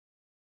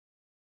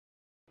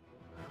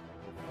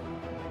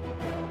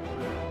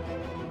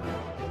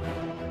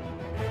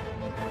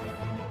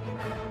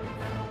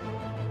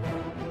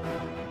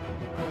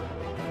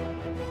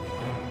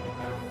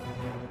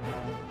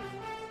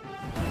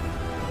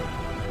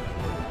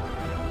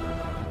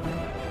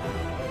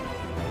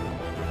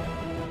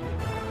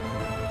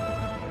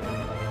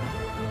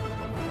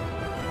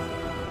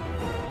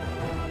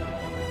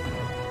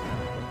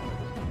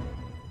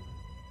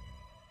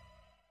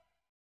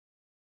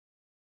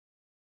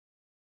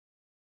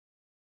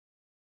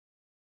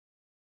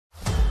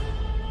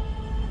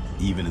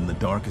Even in the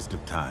darkest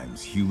of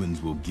times,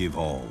 humans will give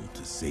all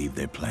to save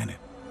their planet.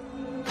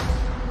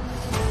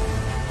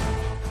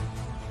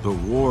 The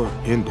war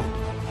ended.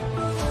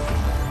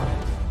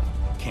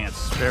 Can't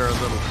spare a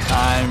little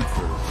time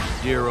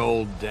for dear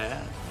old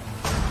Dad?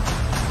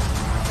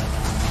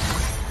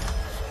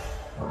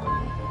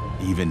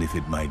 Even if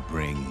it might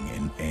bring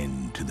an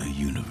end to the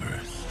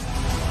universe.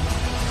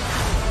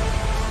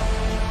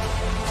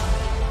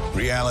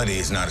 Reality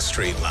is not a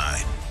straight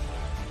line.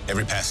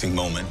 Every passing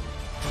moment,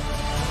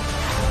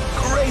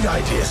 great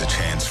idea is a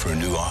chance for a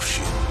new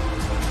offshoot,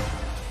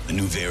 a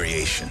new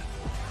variation.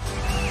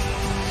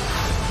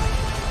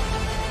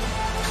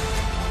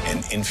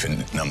 An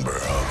infinite number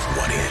of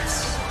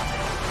what-ifs.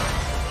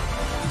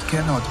 It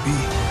cannot be.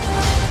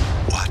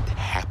 What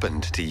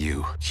happened to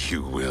you,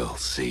 you will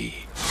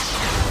see.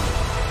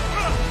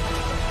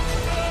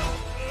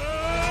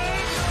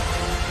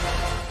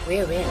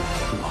 We're in.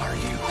 Who are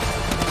you?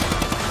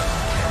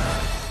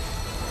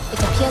 It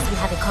appears we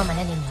have a common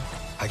enemy.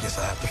 I guess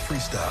I have to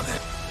freestyle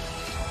then.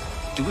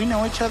 Do we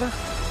know each other?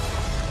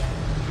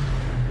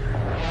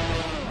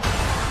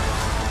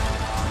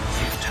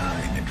 If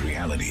time and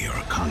reality are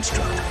a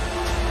construct,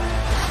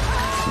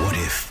 what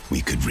if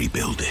we could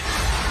rebuild it?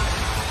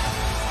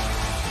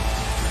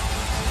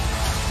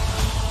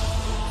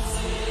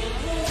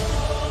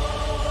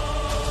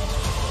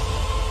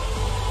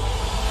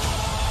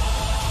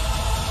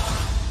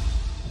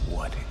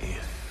 What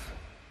if?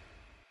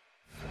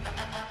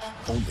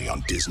 Only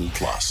on Disney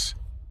Plus.